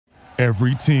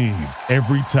Every team,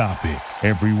 every topic,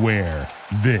 everywhere.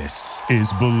 This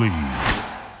is Believe.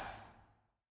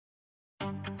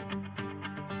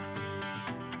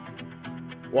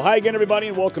 Well, hi again, everybody,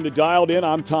 and welcome to Dialed In.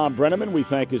 I'm Tom Brenneman. We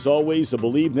thank, as always, the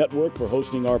Believe Network for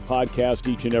hosting our podcast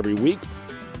each and every week.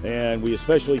 And we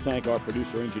especially thank our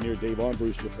producer-engineer, Dave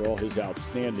Armbruster, for all his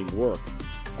outstanding work.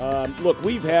 Look,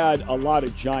 we've had a lot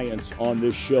of giants on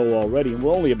this show already, and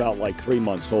we're only about 3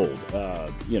 months old.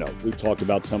 We've talked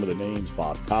about some of the names: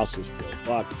 Bob Costas, Joe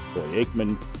Buck, Troy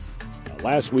Aikman.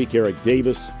 Last week, Eric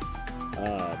Davis,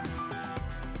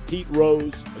 Pete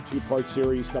Rose, a two-part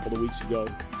series a couple of weeks ago.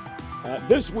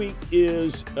 This week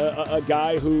is a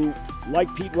guy who,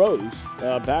 like Pete Rose,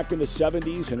 back in the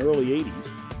 70s and early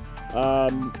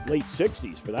 80s, late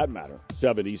 60s for that matter,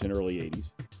 70s and early 80s,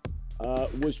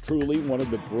 was truly one of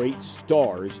the great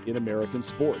stars in American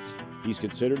sports. He's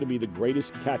considered to be the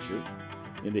greatest catcher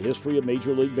in the history of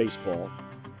Major League Baseball,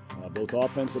 both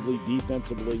offensively,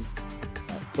 defensively.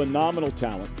 Phenomenal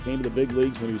talent. Came to the big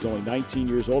leagues when he was only 19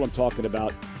 years old. I'm talking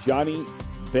about Johnny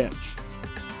Bench.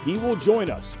 He will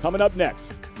join us. Coming up next,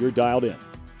 you're dialed in.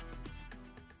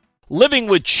 Living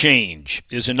with Change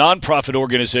is a nonprofit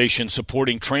organization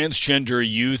supporting transgender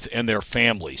youth and their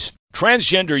families.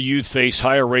 Transgender youth face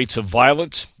higher rates of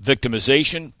violence,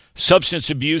 victimization,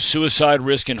 substance abuse, suicide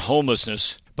risk, and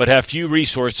homelessness, but have few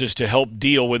resources to help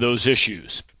deal with those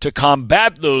issues. To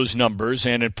combat those numbers,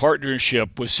 and in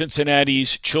partnership with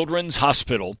Cincinnati's Children's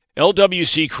Hospital,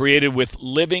 LWC created with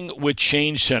Living with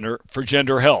Change Center for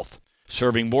Gender Health,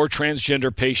 serving more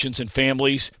transgender patients and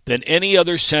families than any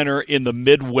other center in the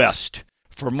Midwest.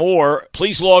 For more,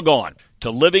 please log on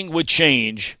to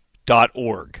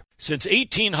livingwithchange.org. Since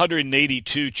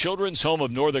 1882, Children's Home of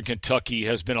Northern Kentucky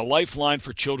has been a lifeline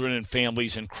for children and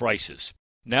families in crisis.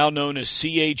 Now known as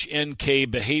CHNK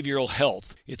Behavioral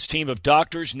Health, its team of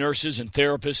doctors, nurses, and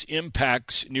therapists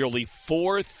impacts nearly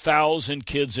 4,000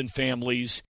 kids and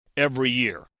families every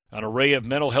year. An array of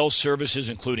mental health services,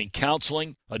 including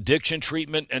counseling, addiction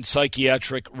treatment, and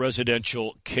psychiatric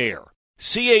residential care.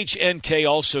 CHNK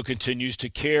also continues to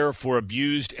care for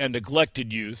abused and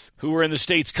neglected youth who are in the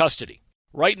state's custody.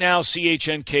 Right now,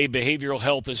 CHNK Behavioral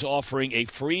Health is offering a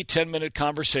free 10-minute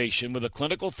conversation with a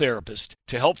clinical therapist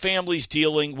to help families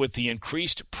dealing with the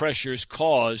increased pressures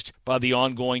caused by the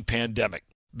ongoing pandemic.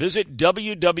 Visit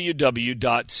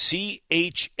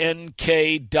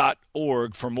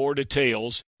www.chnk.org for more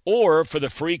details, or for the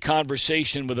free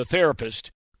conversation with a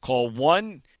therapist, call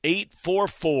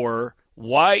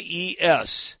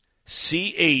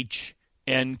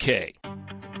 1-844-YES-CHNK.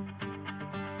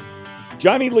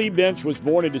 Johnny Lee Bench was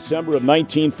born in December of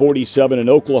 1947 in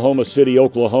Oklahoma City,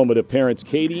 Oklahoma, to parents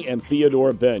Katie and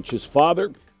Theodore Bench. His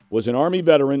father was an Army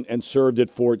veteran and served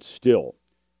at Fort Still.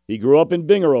 He grew up in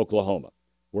Binger, Oklahoma,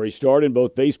 where he starred in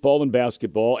both baseball and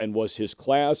basketball and was his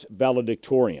class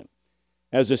valedictorian.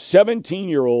 As a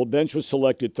 17-year-old, Bench was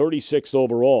selected 36th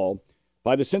overall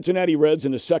by the Cincinnati Reds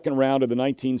in the second round of the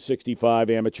 1965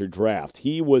 amateur draft.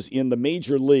 He was in the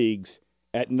major leagues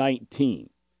at 19.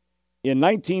 In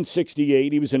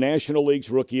 1968, he was the National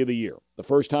League's Rookie of the Year, the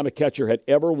first time a catcher had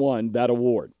ever won that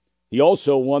award. He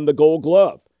also won the Gold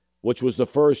Glove, which was the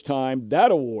first time that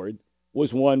award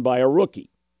was won by a rookie.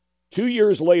 2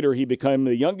 years later, he became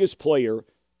the youngest player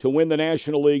to win the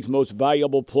National League's Most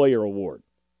Valuable Player award.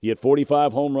 He had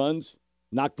 45 home runs,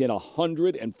 knocked in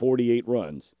 148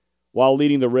 runs, while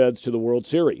leading the Reds to the World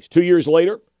Series. 2 years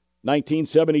later,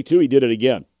 1972, he did it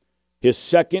again. His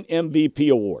second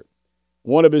MVP award.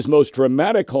 One of his most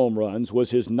dramatic home runs was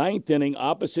his ninth-inning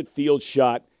opposite field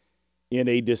shot in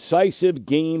a decisive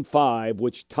Game 5,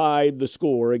 which tied the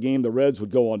score, a game the Reds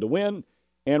would go on to win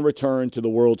and return to the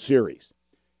World Series.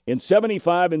 In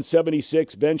 75 and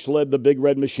 76, Bench led the Big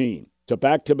Red Machine to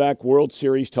back-to-back World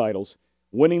Series titles,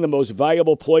 winning the Most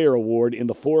Valuable Player award in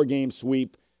the four-game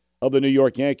sweep of the New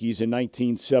York Yankees in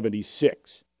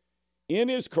 1976. In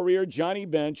his career, Johnny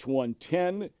Bench won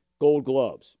 10 Gold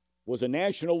Gloves, was a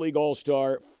National League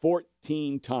All-Star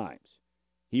 14 times.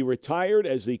 He retired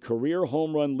as the career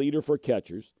home run leader for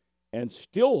catchers and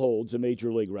still holds a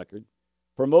Major League record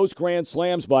for most Grand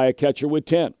Slams by a catcher with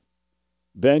 10.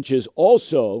 Bench is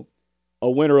also a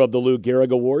winner of the Lou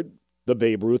Gehrig Award, the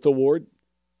Babe Ruth Award,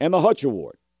 and the Hutch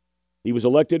Award. He was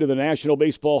elected to the National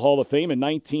Baseball Hall of Fame in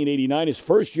 1989, his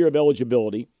first year of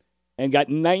eligibility, and got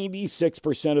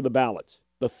 96% of the ballots,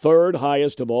 the third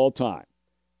highest of all time.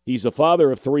 He's the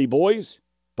father of three boys,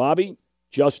 Bobby,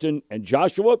 Justin, and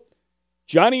Joshua.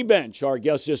 Johnny Bench, our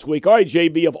guest this week. All right,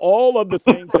 JB, of all of the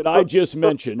things that I just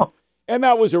mentioned, and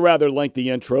that was a rather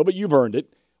lengthy intro, but you've earned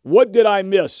it, what did I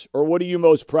miss, or what are you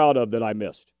most proud of that I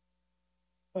missed?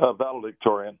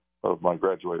 Valedictorian. of my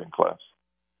graduating class.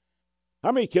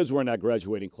 How many kids were in that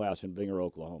graduating class in Binger,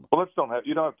 Oklahoma? Well,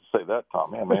 you don't have to say that,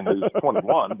 Tommy. I mean, it was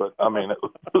 21, but I mean,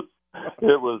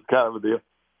 it was kind of a deal.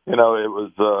 It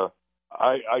was,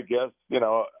 I guess,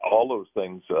 all those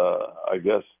things. I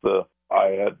guess I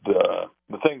had the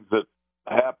things that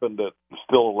happened that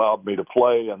still allowed me to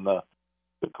play, and the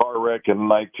car wreck in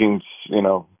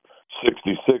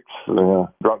 1966,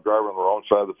 drunk driver on the wrong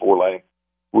side of the 4-lane,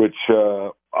 which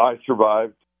I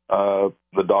survived.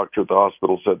 The doctor at the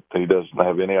hospital said he doesn't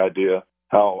have any idea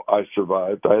how I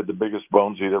survived. I had the biggest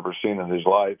bones he'd ever seen in his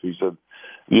life. He said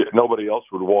nobody else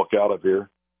would walk out of here.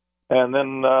 And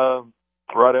then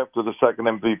right after the second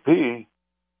MVP,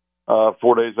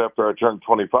 4 days after I turned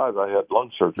 25, I had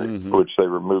lung surgery, which they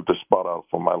removed a spot out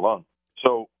from my lung.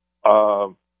 So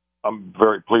I'm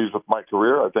very pleased with my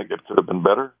career. I think it could have been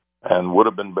better and would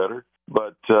have been better.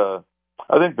 But I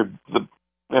think the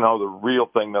real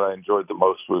thing that I enjoyed the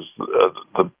most was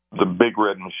the Big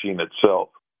Red Machine itself,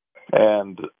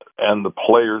 and the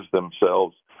players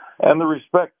themselves, and the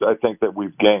respect I think that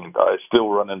we've gained. I still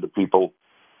run into people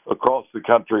across the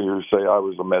country who say I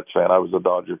was a Mets fan, I was a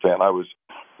Dodger fan, I was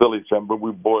Phillies fan, but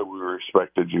we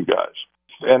respected you guys.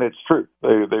 And it's true.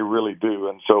 They really do.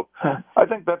 And so I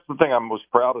think that's the thing I'm most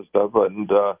proudest of. And,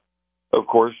 of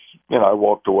course, I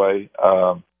walked away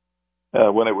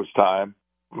when it was time,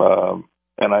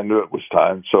 and I knew it was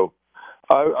time. So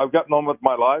I've gotten on with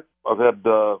my life. I've had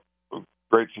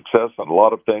great success in a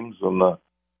lot of things in my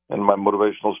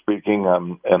motivational speaking,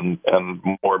 and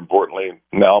more importantly,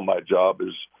 now my job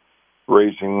is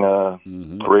raising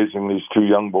these two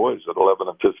young boys at 11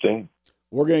 and 15.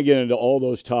 We're going to get into all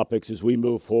those topics as we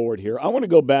move forward here. I want to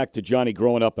go back to Johnny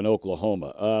growing up in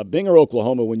Oklahoma. Binger,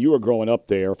 Oklahoma, when you were growing up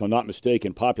there, if I'm not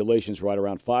mistaken, population's right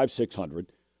around 500-600.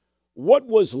 What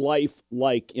was life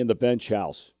like in the bench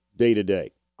house day to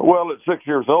day? Well, at 6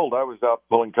 years old, I was out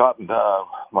pulling cotton.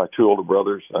 My two older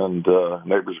brothers and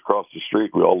neighbors across the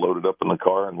street, we all loaded up in the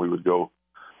car, and we would go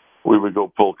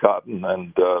pull cotton.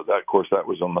 And that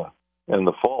was in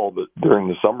the fall, but during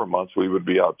the summer months, we would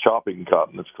be out chopping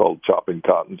cotton. It's called chopping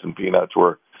cottons and peanuts,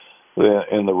 where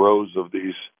in the rows of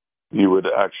these, you would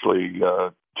actually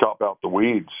chop out the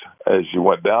weeds as you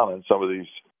went down. And some of these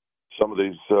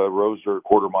rows are a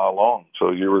quarter mile long.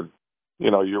 So you were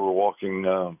walking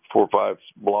 4, 5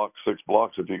 blocks, 6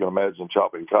 blocks, if you can imagine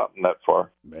chopping cotton that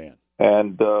far. Man.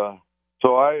 And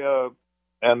so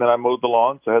and then I mowed the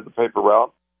lawns. I had the paper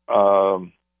route.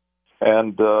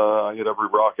 And I hit every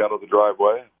rock out of the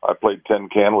driveway. I played tin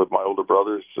can with my older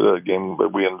brothers, a game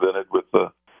that we invented with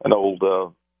an old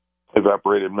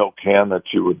evaporated milk can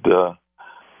that you would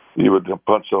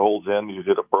punch the holes in. You'd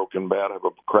hit a broken bat, have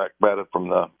a cracked bat from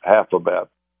the half a bat,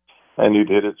 and you'd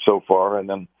hit it so far. And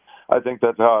then I think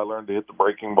that's how I learned to hit the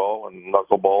breaking ball and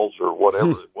knuckleballs or whatever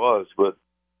it was. But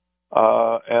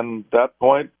and that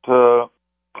point,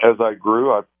 as I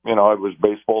grew, it was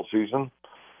baseball season.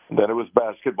 Then it was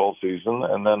basketball season,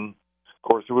 and then, of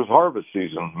course, it was harvest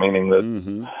season, meaning that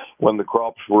when the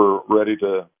crops were ready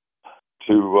to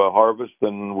harvest,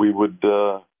 then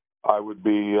I would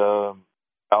be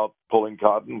out pulling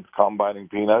cotton, combining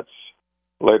peanuts.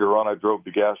 Later on, I drove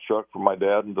the gas truck for my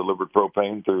dad and delivered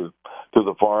propane to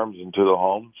the farms and to the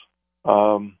homes.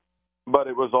 But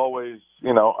it was always,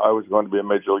 I was going to be a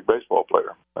Major League Baseball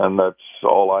player, and that's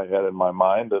all I had in my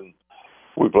mind. And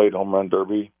we played home run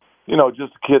derby.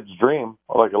 Just a kid's dream,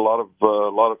 like a lot of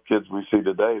kids we see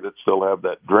today that still have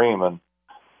that dream. And,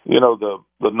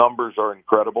 the numbers are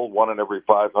incredible. 1 in every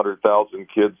 500,000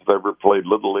 kids that ever played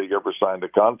Little League ever signed a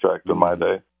contract in my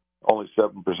day. Only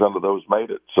 7% of those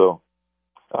made it. So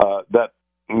that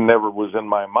never was in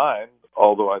my mind,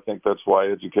 although I think that's why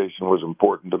education was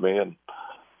important to me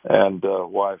and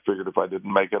why I figured if I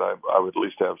didn't make it, I would at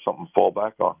least have something to fall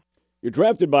back on. You're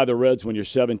drafted by the Reds when you're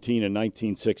 17 in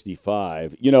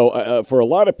 1965. For a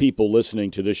lot of people listening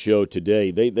to this show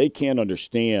today, they can't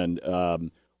understand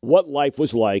what life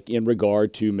was like in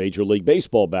regard to Major League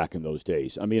Baseball back in those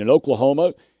days. I mean, in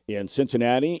Oklahoma, in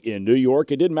Cincinnati, in New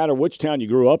York, it didn't matter which town you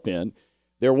grew up in.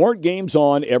 There weren't games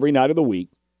on every night of the week.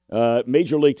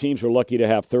 Major League teams were lucky to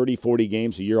have 30, 40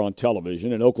 games a year on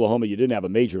television. In Oklahoma, you didn't have a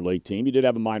Major League team. You did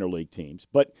have a minor league teams.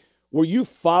 But were you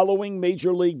following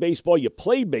Major League Baseball? You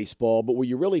played baseball, but were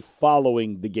you really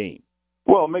following the game?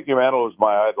 Well, Mickey Mantle was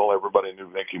my idol. Everybody knew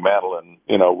Mickey Mantle, and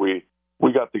we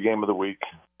got the game of the week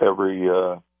every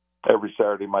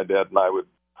Saturday. My dad and I would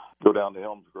go down to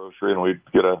Helms Grocery, and we'd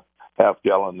get a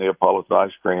half-gallon Neapolitan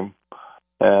ice cream,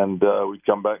 and we'd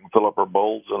come back and fill up our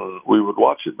bowls, and we would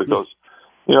watch it because,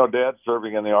 Dad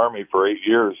serving in the Army for 8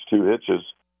 years, 2 hitches,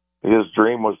 his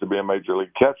dream was to be a Major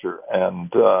League catcher,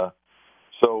 and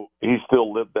So he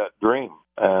still lived that dream.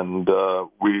 And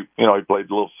he played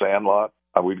a little Sandlot.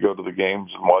 We'd go to the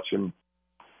games and watch him.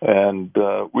 And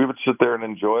we would sit there and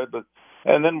enjoy it.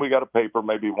 And then we got a paper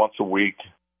maybe once a week.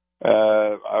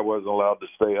 I wasn't allowed to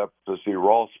stay up to see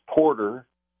Ross Porter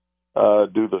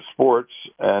do the sports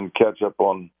and catch up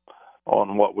on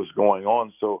what was going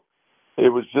on. So it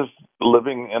was just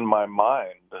living in my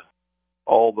mind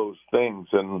all those things.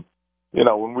 And,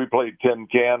 when we played tin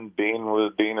can, Dean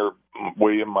or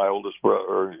William, my oldest brother,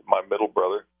 or my middle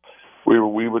brother,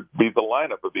 we would be the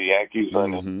lineup of the Yankees,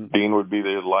 and Dean would be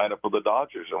the lineup of the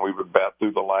Dodgers, and we would bat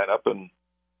through the lineup, and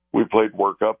we played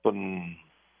work up, and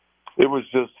it was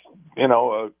just,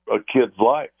 a kid's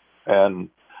life, and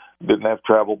didn't have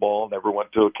travel ball, never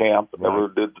went to a camp, never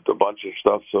did a bunch of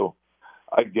stuff. So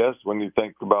I guess when you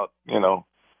think about,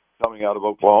 coming out of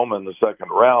Oklahoma in the second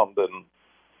round and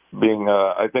being,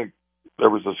 I think there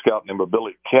was a scout named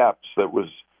Billy Capps that was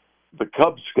the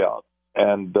Cub scout,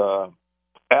 and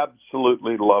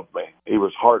absolutely loved me. He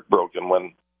was heartbroken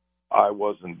when I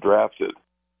wasn't drafted.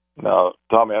 Now,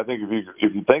 Tommy, I think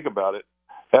if you think about it,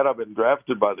 had I been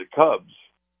drafted by the Cubs,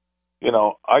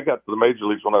 I got to the major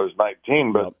leagues when I was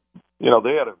 19, but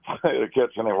they had a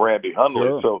catcher named Randy Hundley,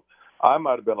 Sure. So I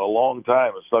might have been a long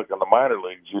time and stuck in the minor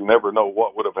leagues. You never know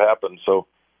what would have happened. So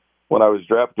when I was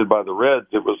drafted by the Reds,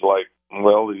 it was like,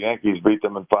 well, the Yankees beat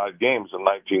them in 5 games in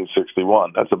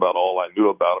 1961. That's about all I knew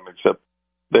about them, except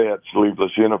they had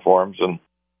sleeveless uniforms,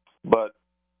 but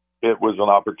it was an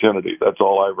opportunity. That's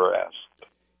all I ever asked.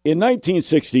 In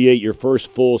 1968, your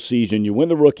first full season, you win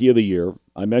the Rookie of the Year.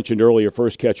 I mentioned earlier,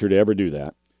 first catcher to ever do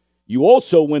that. You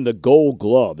also win the Gold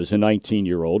Glove as a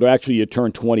 19-year-old, or actually you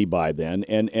turned 20 by then.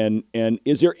 And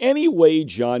is there any way,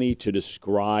 Johnny, to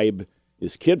describe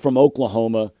this kid from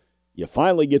Oklahoma, you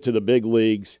finally get to the big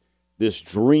leagues, this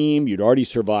dream, you'd already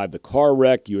survived the car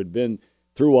wreck, you had been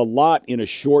through a lot in a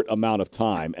short amount of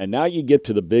time, and now you get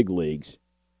to the big leagues,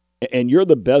 and you're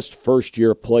the best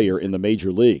first-year player in the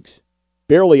major leagues,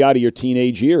 barely out of your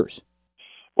teenage years.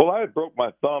 Well, I had broke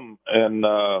my thumb in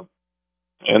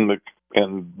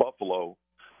Buffalo,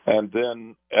 and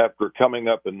then after coming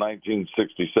up in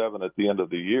 1967 at the end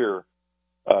of the year,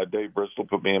 Dave Bristol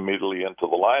put me immediately into the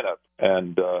lineup,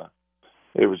 and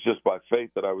it was just by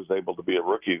fate that I was able to be a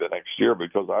rookie the next year,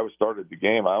 because I started the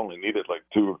game. I only needed like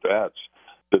 2 at-bats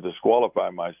to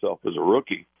disqualify myself as a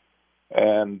rookie.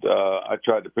 And I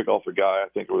tried to pick off a guy, I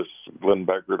think it was Glenn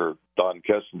Beckert or Don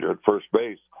Kessinger at first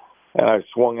base, and I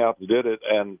swung out and did it,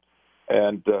 and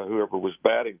whoever was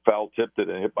batting foul-tipped it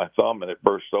and hit my thumb, and it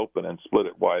burst open and split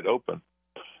it wide open.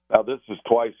 Now, this is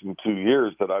twice in 2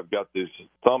 years that I've got this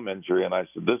thumb injury, and I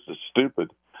said, this is stupid.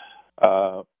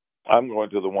 I'm going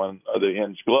to the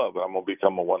hinge glove. I'm going to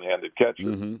become a one-handed catcher.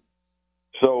 Mm-hmm.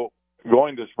 So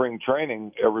going to spring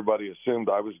training, everybody assumed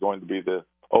I was going to be the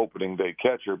opening day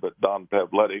catcher, but Don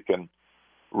Pavletic and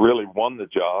really won the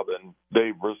job, and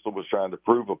Dave Bristol was trying to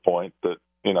prove a point that,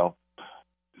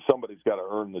 somebody's got to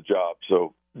earn the job.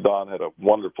 So Don had a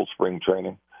wonderful spring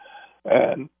training,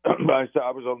 and I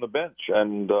was on the bench,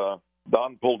 and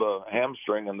Don pulled a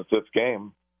hamstring in the 5th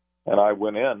game, and I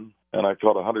went in, and I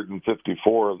caught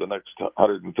 154 of the next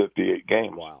 158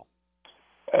 games. Wow.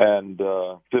 And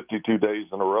 52 days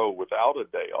in a row without a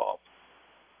day off.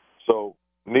 So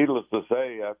needless to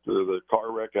say, after the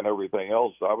car wreck and everything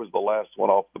else, I was the last one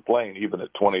off the plane, even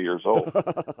at 20 years old.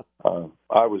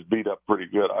 I was beat up pretty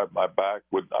good. My back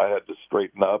I had to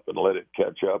straighten up and let it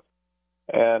catch up.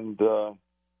 And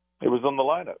it was in the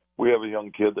lineup. We have a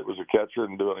young kid that was a catcher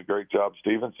and doing a great job,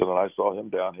 Stevenson, and I saw him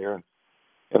down here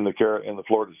in the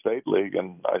Florida State League,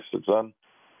 and I said, son,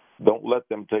 don't let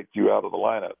them take you out of the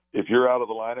lineup. If you're out of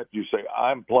the lineup, you say,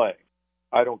 I'm playing.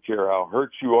 I don't care how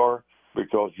hurt you are,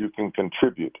 because you can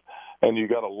contribute, and you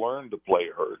got to learn to play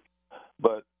hurt.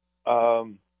 But,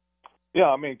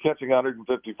 catching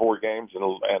 154 games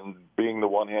and being the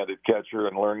one-handed catcher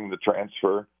and learning the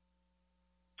transfer,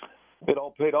 it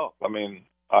all paid off. I mean,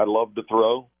 I loved to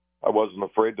throw. I wasn't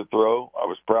afraid to throw. I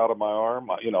was proud of my arm.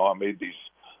 I made these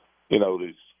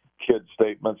kid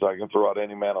statements. I can throw out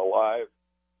any man alive.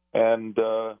 And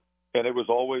it was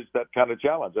always that kind of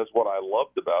challenge. That's what I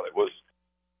loved about it was,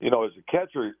 as a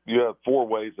catcher, you have 4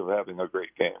 ways of having a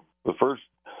great game. The first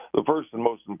and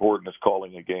most important is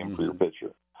calling a game for your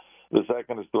pitcher. The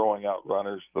second is throwing out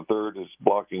runners. The third is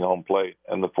blocking home plate.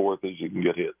 And the fourth is you can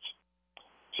get hits.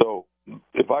 So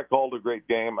if I called a great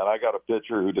game and I got a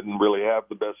pitcher who didn't really have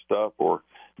the best stuff or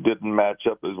didn't match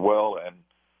up as well, and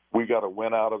we got a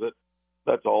win out of it,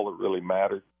 that's all that really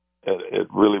mattered. It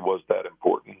really was that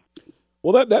important.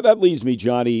 Well, that leads me,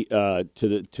 Johnny,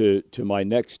 to my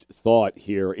next thought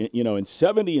here. In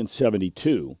 70 and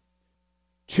 72,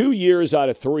 2 years out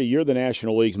of 3, you're the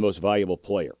National League's most valuable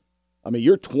player. I mean,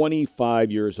 you're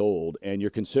 25 years old, and you're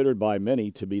considered by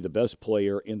many to be the best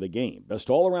player in the game, best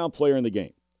all-around player in the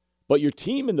game. But your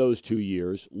team in those 2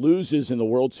 years loses in the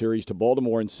World Series to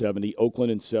Baltimore in 70,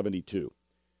 Oakland in 72.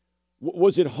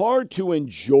 Was it hard to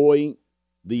enjoy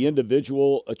the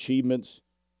individual achievements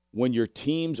when your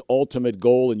team's ultimate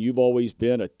goal, and you've always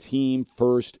been a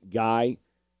team-first guy,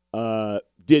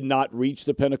 did not reach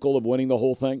the pinnacle of winning the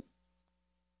whole thing?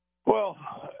 Well,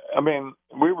 I mean,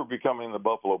 we were becoming the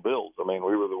Buffalo Bills. I mean,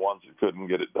 we were the ones that couldn't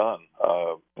get it done.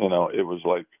 It was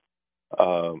like,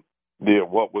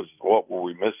 what were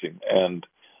we missing? And,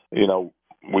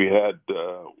 we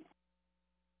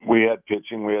had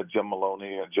pitching. We had Jim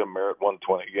Maloney and Jim Merritt won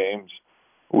 20 games.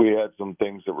 We had some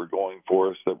things that were going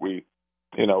for us that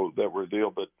that were a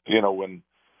deal. But, when,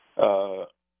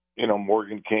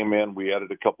 Morgan came in, we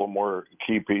added a couple more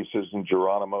key pieces in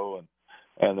Geronimo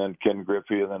and then Ken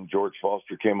Griffey, and then George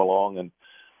Foster came along, and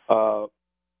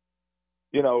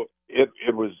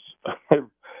it was,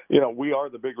 we are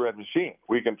the Big Red Machine.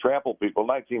 We can trample people.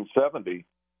 1970,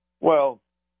 well,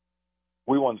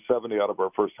 we won 70 out of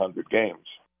our first 100 games,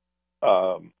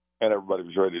 and everybody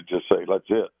was ready to just say, "That's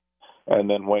it." And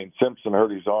then Wayne Simpson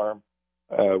hurt his arm.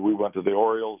 We went to the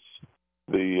Orioles.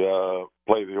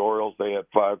 Play the Orioles. They had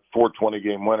 4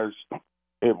 20-game winners.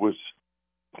 It was,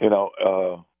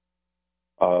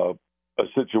 a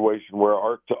situation where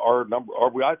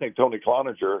I think Tony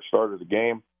Cloninger started the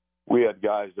game. We had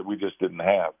guys that we just didn't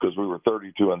have because we were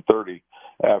 32-30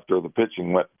 after the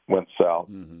pitching went south,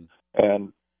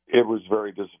 and it was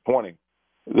very disappointing.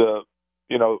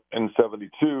 In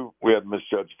 72 we had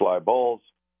misjudged fly balls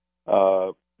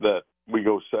that we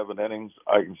go 7 innings.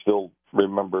 I can still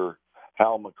remember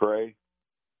Hal McRae,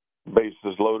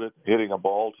 bases loaded, hitting a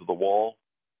ball to the wall.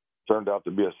 Turned out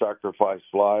to be a sacrifice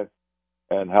fly.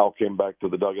 And Hal came back to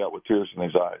the dugout with tears in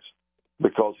his eyes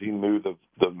because he knew the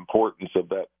importance of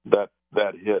that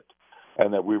hit,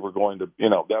 and that we were going to,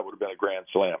 that would have been a grand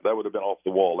slam. That would have been off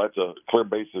the wall. That's a clear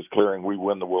bases clearing. We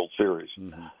win the World Series.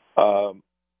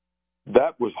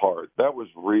 That was hard. That was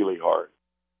really hard.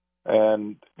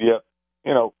 And yet,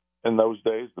 in those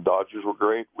days, the Dodgers were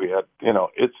great. We had,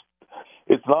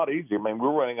 it's not easy. I mean, we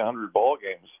were winning 100 ball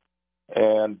games,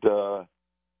 and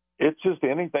it's just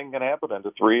anything can happen in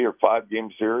a 3 or 5 game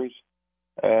series.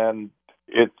 And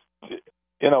it's,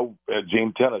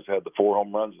 Gene Tennis had the 4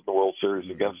 home runs in the World Series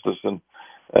against us in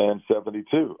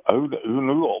 72. Who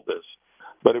knew all this?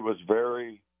 But it was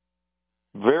very,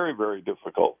 very, very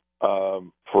difficult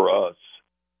for us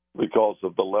because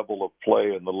of the level of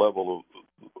play and the level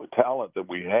of talent that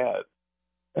we had.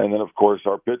 And then, of course,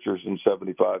 our pitchers in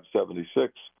 75,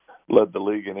 76 led the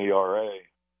league in ERA.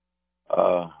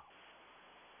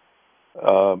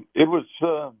 It was,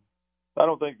 I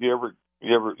don't think you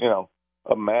ever,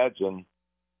 imagine,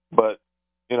 but,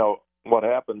 what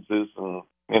happens is,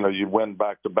 you win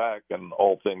back to back and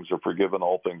all things are forgiven,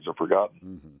 all things are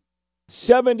forgotten.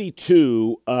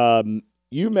 72,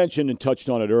 you mentioned and touched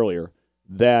on it earlier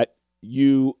that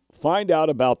you find out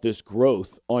about this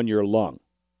growth on your lung.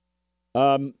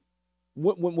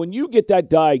 When you get that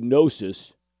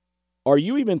diagnosis, are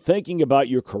you even thinking about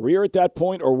your career at that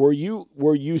point, or were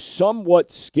you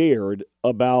somewhat scared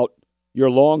about your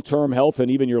long-term health and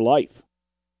even your life?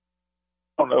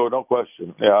 Oh, no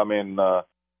question. Yeah, I mean,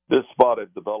 this spot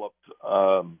had developed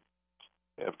from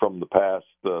the past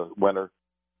winter.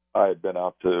 I had been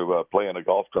out to play in a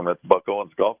golf tournament, Buck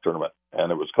Owens golf tournament,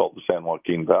 and it was called the San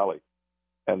Joaquin Valley.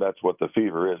 And that's what the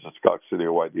fever is. It's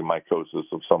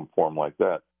coccidioidomycosis of some form like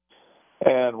that.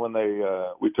 And when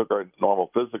we took our normal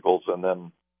physicals, and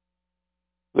then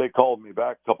they called me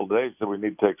back a couple of days and said, we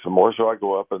need to take some more. So I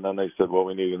go up, and then they said, well,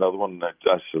 we need another one. And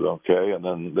I said, okay. And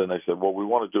then they said, well, we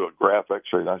want to do a graph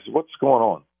x-ray. And I said, what's going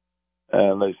on?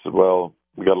 And they said, well,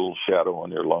 we got a little shadow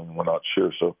on your lung, and we're not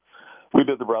sure. So we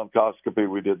did the bronchoscopy.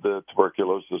 We did the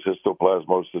tuberculosis,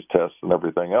 histoplasmosis tests, and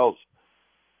everything else.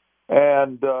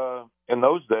 And in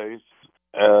those days,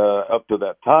 up to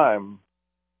that time,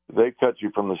 they cut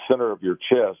you from the center of your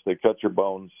chest. They cut your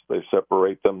bones. They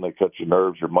separate them. They cut your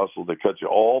nerves, your muscles. They cut you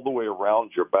all the way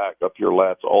around your back, up your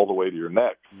lats, all the way to your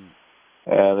neck.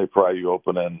 And they pry you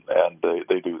open, and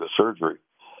they do the surgery.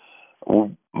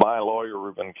 My lawyer,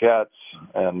 Reuben Katz,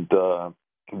 and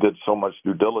did so much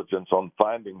due diligence on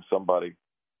finding somebody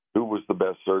who was the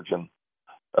best surgeon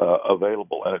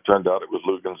available. And it turned out it was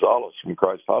Lou Gonzalez from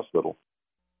Christ Hospital.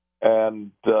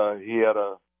 And he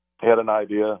had an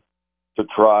idea to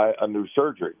try a new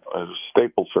surgery, a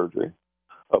staple surgery,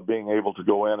 of being able to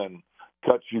go in and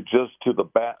cut you just to the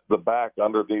back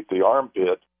underneath the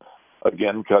armpit,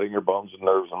 again, cutting your bones and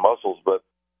nerves and muscles, but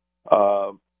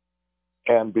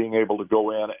and being able to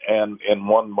go in and in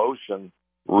one motion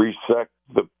resect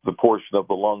the portion of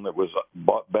the lung that was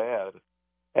bad,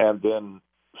 and then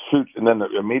shoot, and then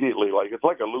immediately, like it's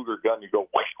like a Luger gun, you go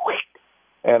whoosh, whoosh,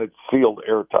 and it's sealed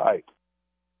airtight.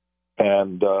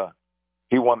 And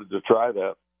he wanted to try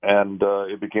that, and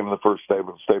it became the first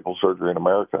staple surgery in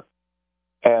America.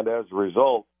 And as a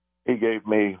result, he gave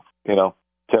me,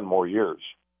 10 more years.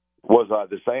 Was I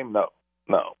the same? No.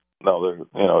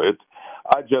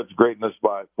 I judge greatness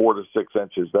by 4 to 6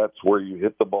 inches. That's where you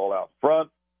hit the ball out front,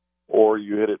 or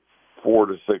you hit it 4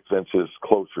 to 6 inches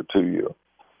closer to you.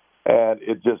 And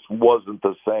it just wasn't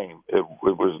the same. It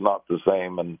was not the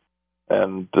same.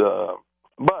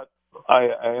 But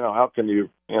how can you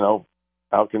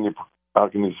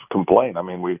complain? I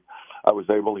mean, he was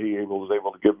able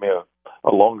to give me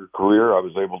a longer career. I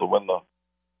was able to win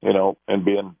and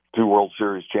be in 2 World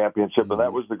Series championships. And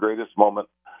that was the greatest moment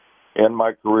in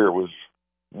my career, was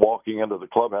walking into the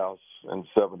clubhouse in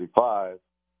 75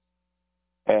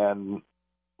 and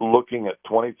looking at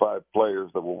 25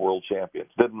 players that were world champions.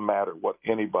 Didn't matter what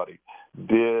anybody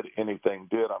did. I'm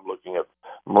looking at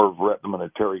Merv Rettenman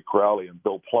and Terry Crowley and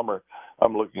Bill Plummer.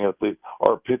 I'm looking at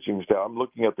our pitching staff. I'm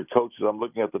looking at the coaches. I'm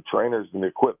looking at the trainers and the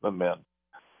equipment men.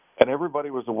 And everybody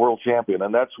was a world champion.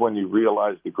 And that's when you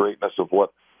realize the greatness of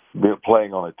what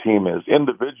playing on a team is.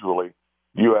 Individually,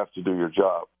 you have to do your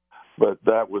job. But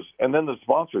and then the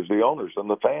sponsors, the owners, and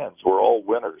the fans were all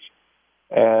winners.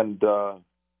 And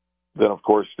then, of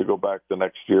course, to go back the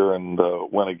next year and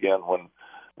win again when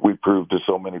we proved to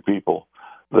so many people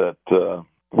that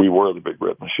we were the Big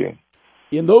Red Machine.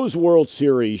 In those World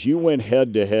Series, you went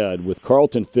head-to-head with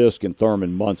Carlton Fisk and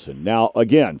Thurman Munson. Now,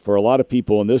 again, for a lot of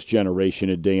people in this generation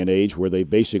and day and age where they've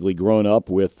basically grown up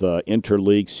with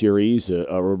interleague series,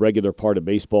 a regular part of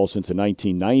baseball since the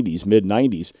 1990s,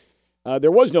 mid-90s,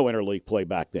 there was no interleague play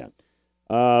back then.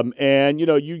 And,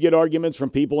 you get arguments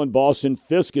from people in Boston,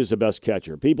 Fisk is the best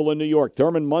catcher. People in New York,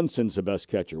 Thurman Munson's the best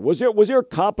catcher. Was there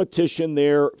competition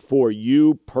there for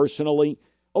you personally,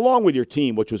 along with your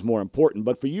team, which was more important,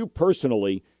 but for you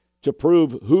personally to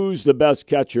prove who's the best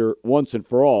catcher once and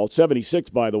for all? 76,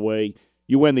 by the way,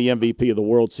 you win the MVP of the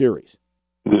World Series.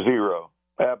 Zero.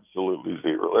 Absolutely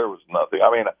zero. There was nothing.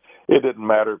 I mean, it didn't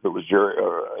matter if it was Jerry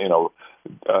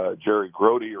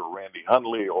Grody or Randy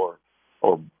Hundley or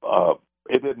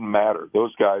it didn't matter.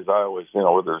 Those guys I always,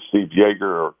 whether it's Steve Yeager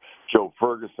or Joe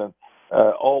Ferguson,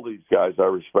 all these guys I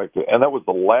respected. And that was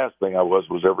the last thing I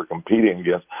was ever competing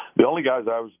against. The only guys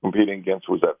I was competing against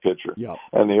was that pitcher. Yep.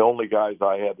 And the only guys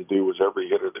I had to do was every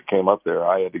hitter that came up there,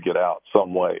 I had to get out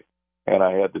some way. And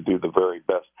I had to do the very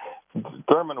best.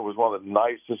 Thurman was one of the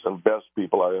nicest and best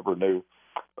people I ever knew.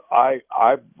 I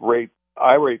rate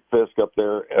Fisk up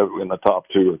there in the top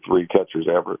 2 or 3 catchers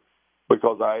ever.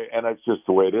 Because and that's just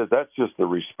the way it is. That's just the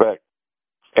respect.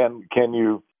 And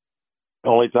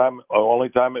only time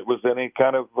it was any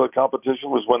kind of competition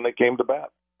was when they came to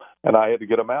bat, and I had to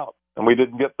get them out, and we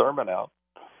didn't get Thurman out,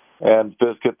 and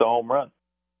Fisk hit the home run.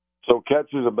 So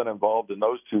catchers have been involved in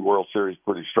those 2 World Series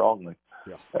pretty strongly,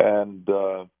 and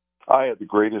I had the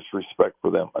greatest respect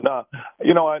for them. Now,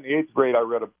 in 8th grade, I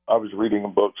was reading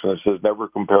books, and it says never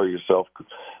compare yourself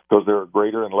because there are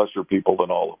greater and lesser people than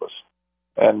all of us.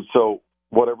 And so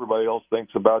what everybody else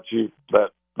thinks about you,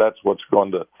 that's what's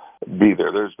going to be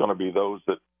there. There's going to be those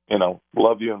that,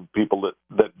 love you and people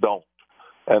that don't.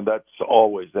 And that's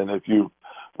always. And if you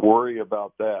worry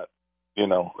about that,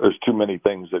 there's too many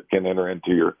things that can enter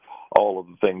into all of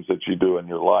the things that you do in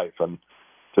your life. And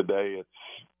today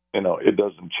it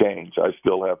doesn't change. I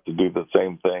still have to do the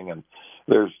same thing. And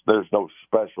there's no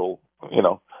special,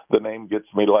 the name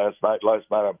gets me last night.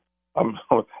 I'm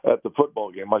at the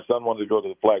football game. My son wanted to go to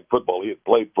the flag football. He had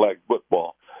played flag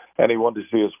football, and he wanted to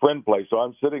see his friend play. So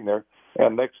I'm sitting there,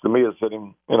 and next to me is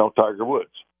sitting, Tiger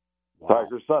Woods. Wow.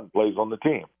 Tiger's son plays on the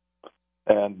team.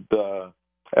 And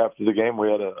after the game, we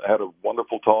had a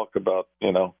wonderful talk about,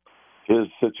 his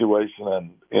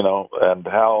situation and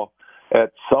how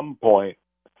at some point,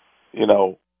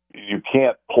 you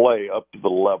can't play up to the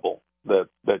level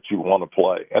that you want to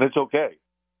play. And it's okay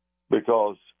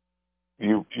because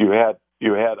you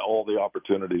had all the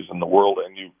opportunities in the world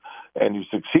and you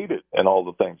succeeded in all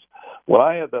the things. When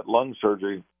I had that lung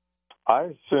surgery, I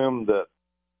assumed that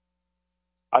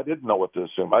I didn't know what to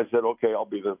assume. I said, okay, I'll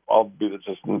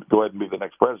just go ahead and be the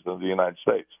next president of the United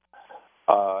States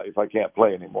if I can't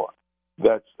play anymore.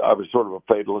 I was sort of a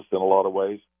fatalist in a lot of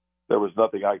ways. There was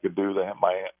nothing I could do.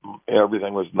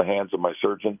 Everything was in the hands of my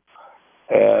surgeon.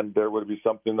 And there would be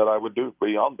something that I would do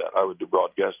beyond that. I would do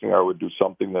broadcasting. I would do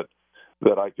something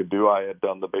that I could do. I had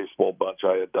done the baseball bunch.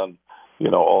 I had done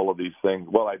all of these things.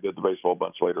 Well, I did the baseball a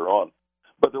bunch later on.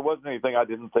 But there wasn't anything I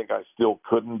didn't think I still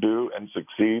couldn't do and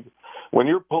succeed. When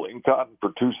you're pulling cotton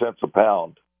for 2 cents a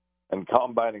pound and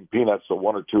combining peanuts at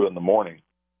 1 or 2 in the morning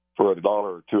for $1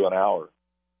 or $2 an hour,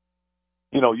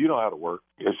 you know how to work.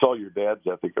 It's all your dad's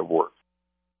ethic of work.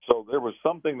 So there was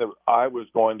something that I was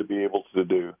going to be able to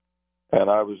do, and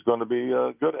I was going to be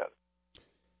good at it.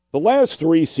 The last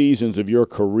 3 seasons of your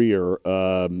career,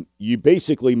 you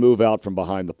basically move out from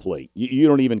behind the plate. You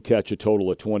don't even catch a total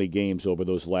of 20 games over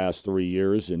those last 3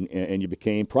 years, and you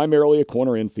became primarily a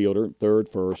corner infielder, third,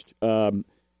 first.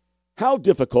 How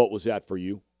difficult was that for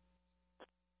you?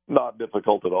 Not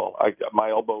difficult at all. My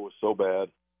elbow was so bad.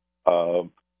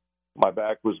 My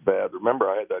back was bad. Remember,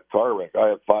 I had that car wreck. I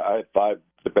had 5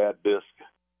 bad discs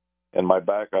in my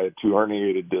back. I had 2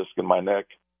 herniated discs in my neck.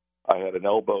 I had an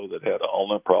elbow that had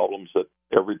ulnar problems that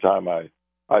every time I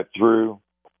threw,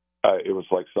 it was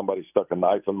like somebody stuck a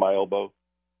knife in my elbow.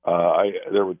 I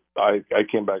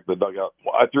came back to the dugout.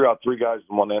 I threw out 3 guys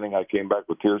in 1 inning. I came back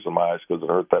with tears in my eyes because it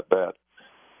hurt that bad.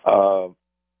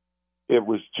 It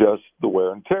was just the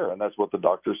wear and tear, and that's what the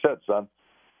doctor said, son.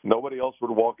 Nobody else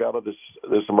would walk out of this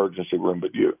emergency room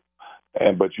but you,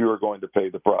 but you are going to pay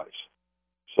the price.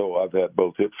 So I've had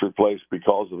both hips replaced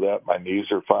because of that. My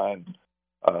knees are fine.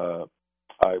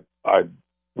 I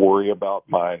worry about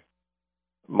my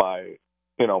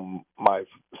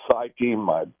psyche,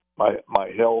 my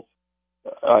health.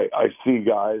 I see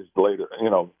guys later,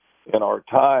 in our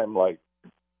time, like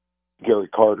Gary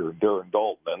Carter, Darren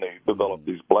Dalton, and they develop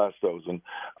these blastos. And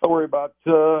I worry about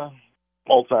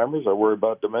Alzheimer's. I worry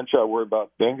about dementia. I worry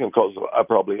about thinking because I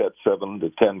probably had 7 to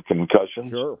 10 concussions.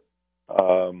 Sure.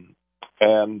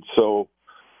 And so,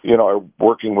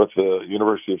 working with the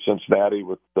University of Cincinnati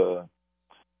with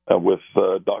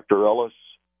Dr. Ellis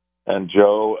and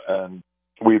Joe, and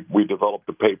we developed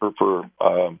a paper for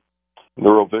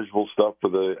neurovisual stuff for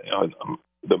the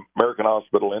American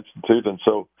Hospital Institute, and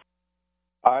so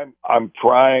I'm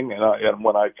trying. And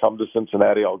when I come to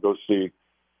Cincinnati, I'll go see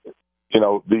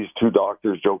these 2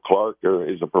 doctors. Joe Clark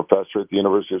is a professor at the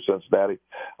University of Cincinnati.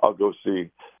 I'll go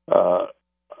see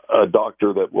a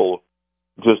doctor that will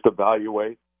just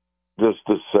evaluate, just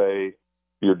to say,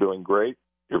 you're doing great,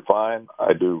 you're fine.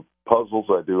 I do puzzles,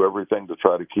 I do everything to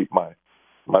try to keep my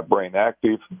brain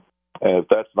active. And if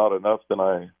that's not enough, then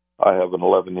I have an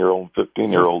 11-year-old and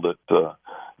 15-year-old that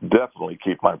definitely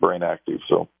keep my brain active.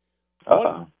 So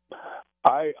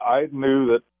I knew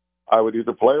that I would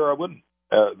either play or I wouldn't.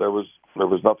 There was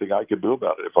nothing I could do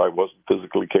about it if I wasn't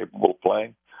physically capable of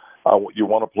playing. You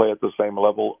want to play at the same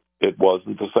level. It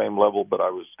wasn't the same level, but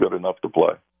I was good enough to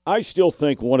play. I still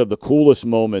think one of the coolest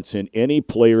moments in any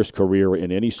player's career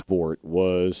in any sport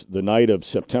was the night of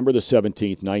September the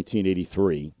 17th,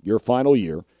 1983, your final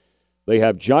year. They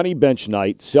have Johnny Bench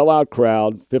night, sellout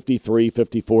crowd,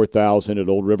 54,000 at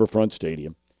Old Riverfront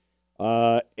Stadium.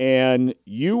 And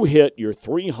you hit your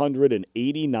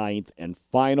 389th and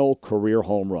final career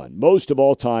home run, most of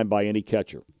all time by any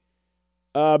catcher.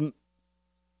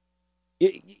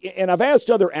 And I've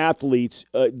asked other athletes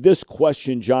this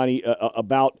question, Johnny,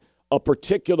 about a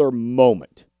particular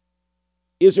moment.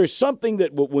 Is there something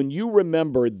that when you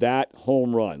remember that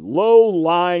home run, low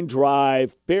line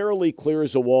drive, barely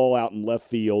clears a wall out in left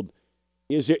field,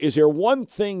 is there one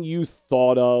thing you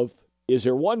thought of? Is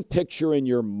there one picture in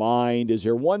your mind? Is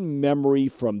there one memory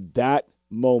from that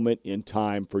moment in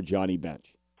time for Johnny Bench?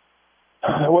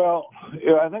 Well,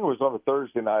 I think it was on a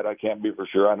Thursday night. I can't be for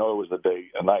sure. I know it was a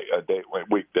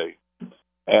weekday.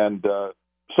 And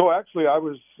so actually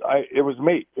it was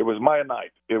me. It was my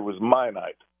night. It was my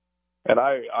night. And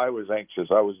I was anxious.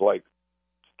 I was like,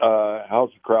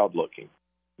 how's the crowd looking?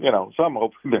 So I'm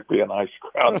hoping there'd be a nice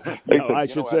crowd. I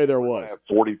should say there was. I have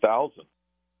 40,000.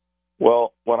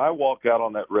 Well, when I walk out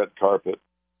on that red carpet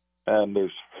and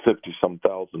there's 50-some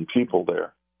thousand people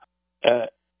there,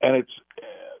 and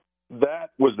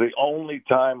that was the only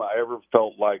time I ever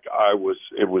felt like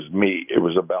it was me. It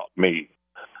was about me.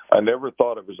 I never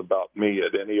thought it was about me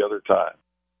at any other time.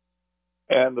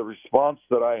 And the response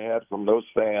that I had from those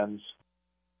fans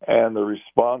and the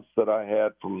response that I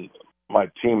had from my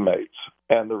teammates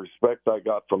and the respect I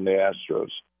got from the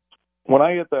Astros, when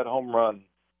I hit that home run,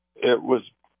 it was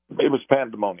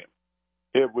pandemonium.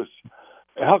 It was,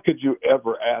 how could you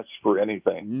ever ask for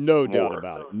anything? No doubt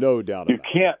about it. No doubt about it.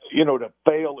 You can't, to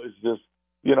fail is just,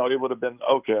 it would have been,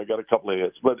 okay, I got a couple of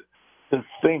hits. But to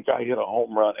think I hit a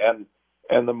home run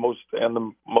and the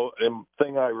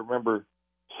thing I remember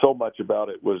so much about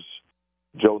it was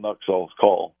Joe Nuxall's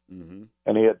call. Mm-hmm.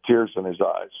 And he had tears in his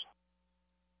eyes.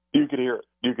 You could hear it.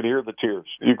 You could hear the tears.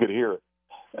 You could hear it.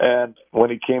 And when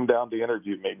he came down to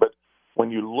interview me, but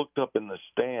when you looked up in the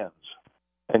stands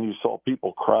and you saw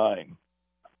people crying,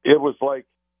 it was like,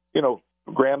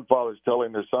 grandfathers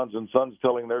telling their sons and sons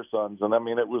telling their sons. And I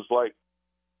mean, it was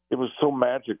so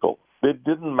magical. It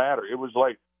didn't matter. It was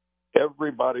like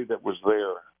everybody that was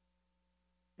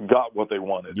there got what they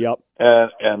wanted. Yep.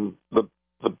 And the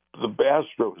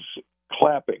Astros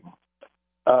clapping.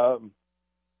 How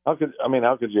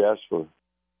could you ask for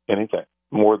anything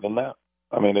more than that?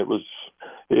 I mean, it was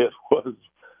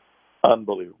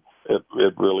unbelievable. It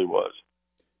really was.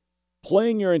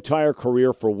 Playing your entire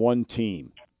career for one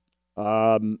team,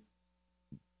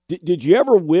 did you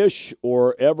ever wish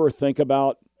or ever think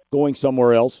about going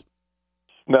somewhere else?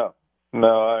 No.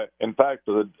 In fact,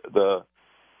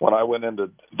 when I went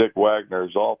into Dick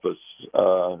Wagner's office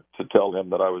to tell him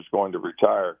that I was going to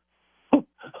retire,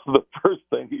 the first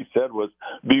thing he said was,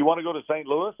 "Do you want to go to St.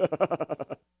 Louis?"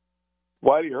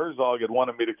 Whitey Herzog had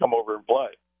wanted me to come over and play.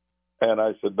 And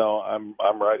I said, "No, I'm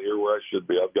right here where I should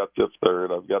be. I've got Fifth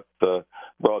Third. I've got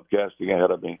broadcasting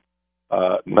ahead of me.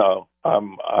 No,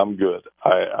 I'm good.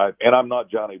 And I'm not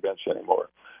Johnny Bench anymore.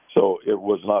 So it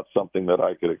was not something that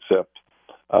I could accept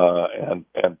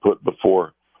and put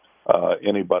before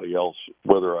anybody else.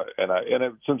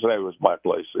 Cincinnati was my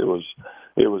place. It was.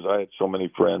 I had so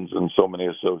many friends and so many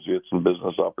associates and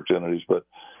business opportunities, but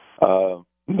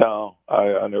no,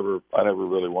 I never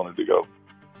really wanted to go."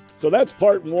 So that's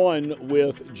part one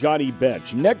with Johnny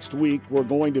Bench. Next week, we're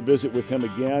going to visit with him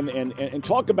again and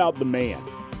talk about the man,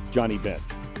 Johnny Bench,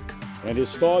 and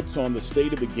his thoughts on the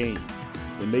state of the game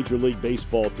in Major League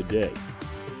Baseball today.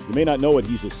 You may not know it,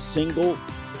 he's a single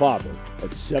father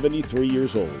at 73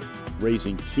 years old,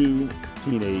 raising 2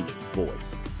 teenage boys.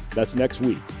 That's next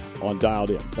week on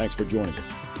Dialed In. Thanks for joining us.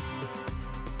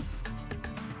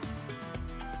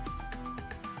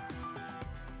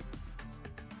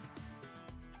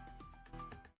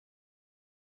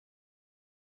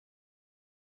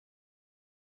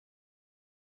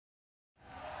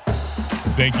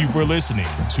 Thank you for listening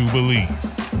to Believe.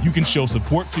 You can show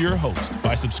support to your host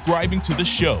by subscribing to the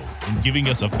show and giving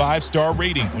us a 5-star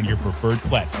rating on your preferred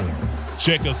platform.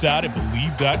 Check us out at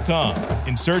Believe.com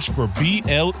and search for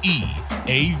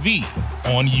BLEAV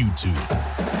on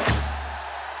YouTube.